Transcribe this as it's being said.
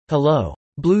Hello.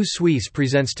 Blue Suisse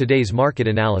presents today's market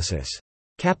analysis.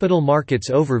 Capital Markets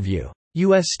Overview.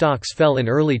 U.S. stocks fell in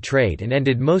early trade and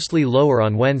ended mostly lower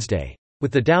on Wednesday,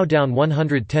 with the Dow down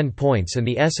 110 points and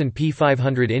the S&P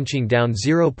 500 inching down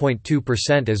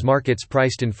 0.2% as markets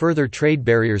priced in further trade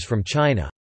barriers from China,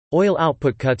 oil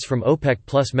output cuts from OPEC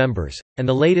Plus members, and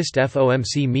the latest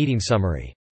FOMC meeting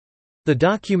summary. The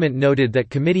document noted that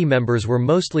committee members were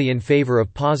mostly in favor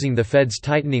of pausing the Fed's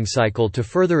tightening cycle to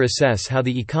further assess how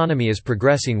the economy is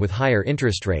progressing with higher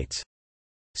interest rates.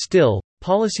 Still,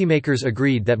 policymakers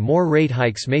agreed that more rate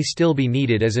hikes may still be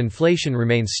needed as inflation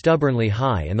remains stubbornly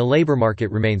high and the labor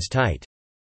market remains tight.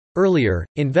 Earlier,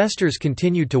 investors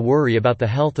continued to worry about the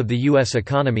health of the U.S.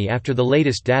 economy after the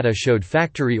latest data showed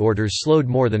factory orders slowed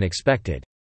more than expected.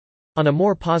 On a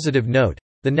more positive note,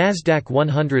 the Nasdaq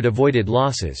 100 avoided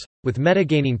losses, with Meta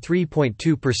gaining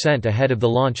 3.2% ahead of the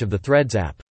launch of the Threads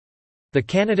app. The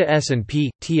Canada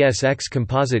S&P/TSX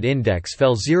Composite Index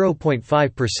fell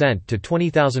 0.5% to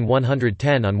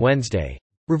 20,110 on Wednesday,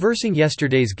 reversing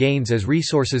yesterday's gains as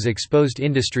resources exposed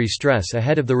industry stress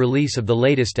ahead of the release of the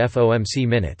latest FOMC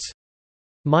minutes.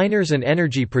 Miners and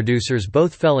energy producers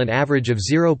both fell an average of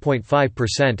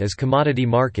 0.5% as commodity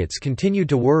markets continued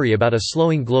to worry about a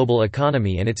slowing global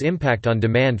economy and its impact on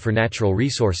demand for natural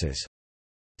resources.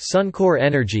 Suncor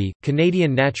Energy,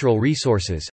 Canadian Natural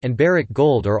Resources, and Barrick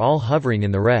Gold are all hovering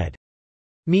in the red.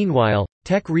 Meanwhile,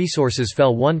 Teck Resources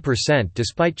fell 1%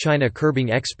 despite China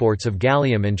curbing exports of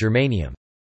gallium and germanium.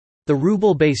 The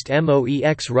ruble-based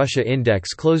MOEX Russia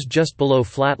index closed just below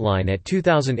flatline at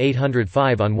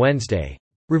 2,805 on Wednesday,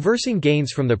 reversing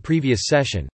gains from the previous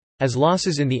session, as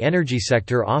losses in the energy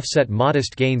sector offset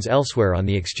modest gains elsewhere on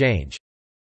the exchange.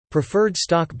 Preferred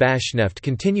stock Bashneft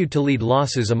continued to lead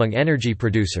losses among energy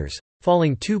producers,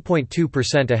 falling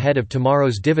 2.2% ahead of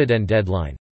tomorrow's dividend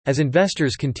deadline, as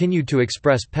investors continued to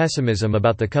express pessimism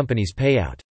about the company's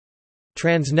payout.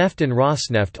 Transneft and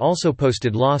Rosneft also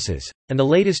posted losses, and the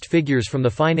latest figures from the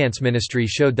finance ministry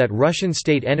showed that Russian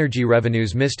state energy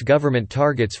revenues missed government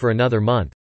targets for another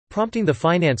month, prompting the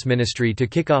finance ministry to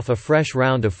kick off a fresh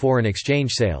round of foreign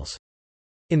exchange sales.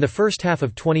 In the first half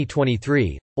of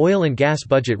 2023, oil and gas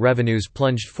budget revenues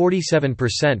plunged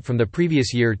 47% from the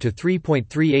previous year to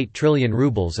 3.38 trillion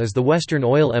rubles as the Western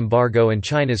oil embargo and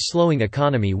China's slowing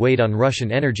economy weighed on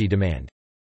Russian energy demand.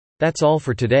 That's all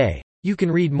for today. You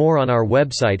can read more on our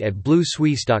website at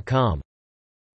bluesuisse.com.